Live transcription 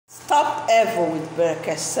Stop evil with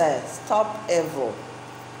brekese. Stop evil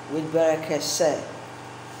with brekese.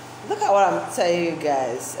 Look at what I'm telling you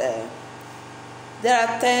guys. There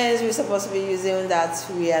are things we're supposed to be using that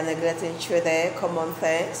we are neglecting today, common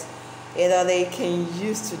things. They can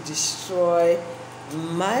use to destroy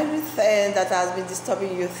minor things that has been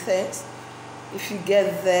disturbing you things. If you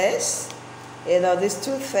get this, these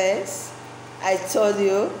two things, I told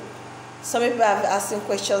you, some people have asking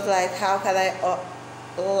questions like, how can I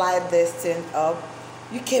light this thing up?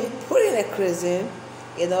 You can put in a kerosene,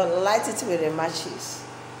 light it with the matches.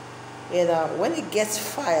 When it gets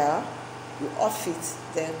fire, you off it,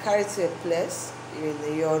 then carry it to a place in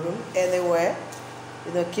your room, anywhere.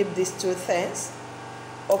 Keep these two things.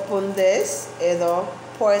 Open this,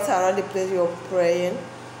 pour it around the place you're praying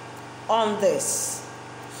on this.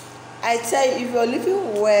 I tell you, if you're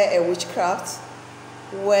living where a witchcraft,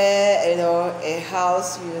 where a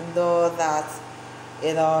house, that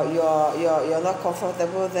you're not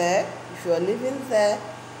comfortable there. If you're living there,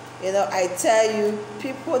 I tell you,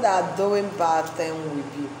 people that are doing bad things will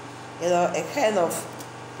be, a kind of,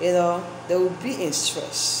 they will be in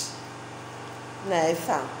stress. Now,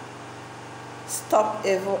 stop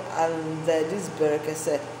evil, and this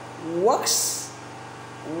brekese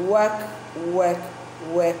work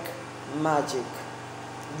magic.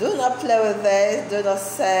 Do not play with this. Do not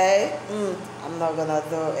say, I'm not gonna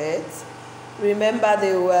do it. Remember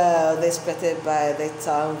the word expected by the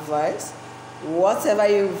tongue voice. Whatever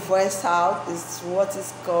you voice out is what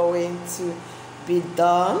is going to be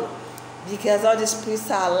done, because all the spirits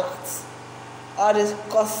are alert. All this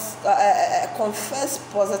confess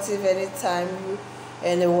positive anytime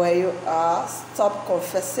anywhere you are. Stop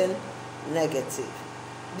confessing negative,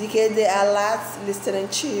 because they are alert, listening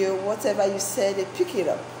to you. Whatever you say, they pick it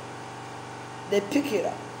up.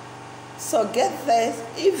 So get this,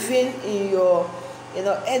 even in your,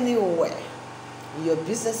 anywhere, in your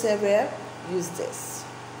business area, use this.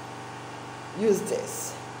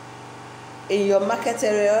 In your market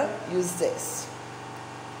area, use this.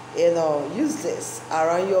 Use this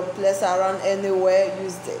around your place, around anywhere.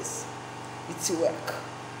 Use this. It work.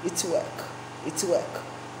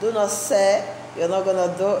 Do not say you're not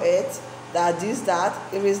gonna do it. That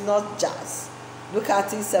it is not jazz. Look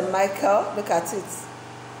at it, St. Michael. Look at it.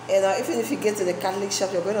 Even if you get to the Catholic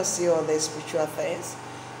shop, you're going to see all the spiritual things.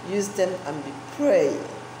 Use them and be praying.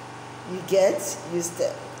 Use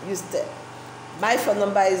them. My phone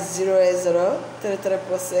number is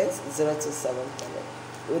 080-3346-0273.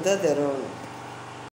 Without the wrong.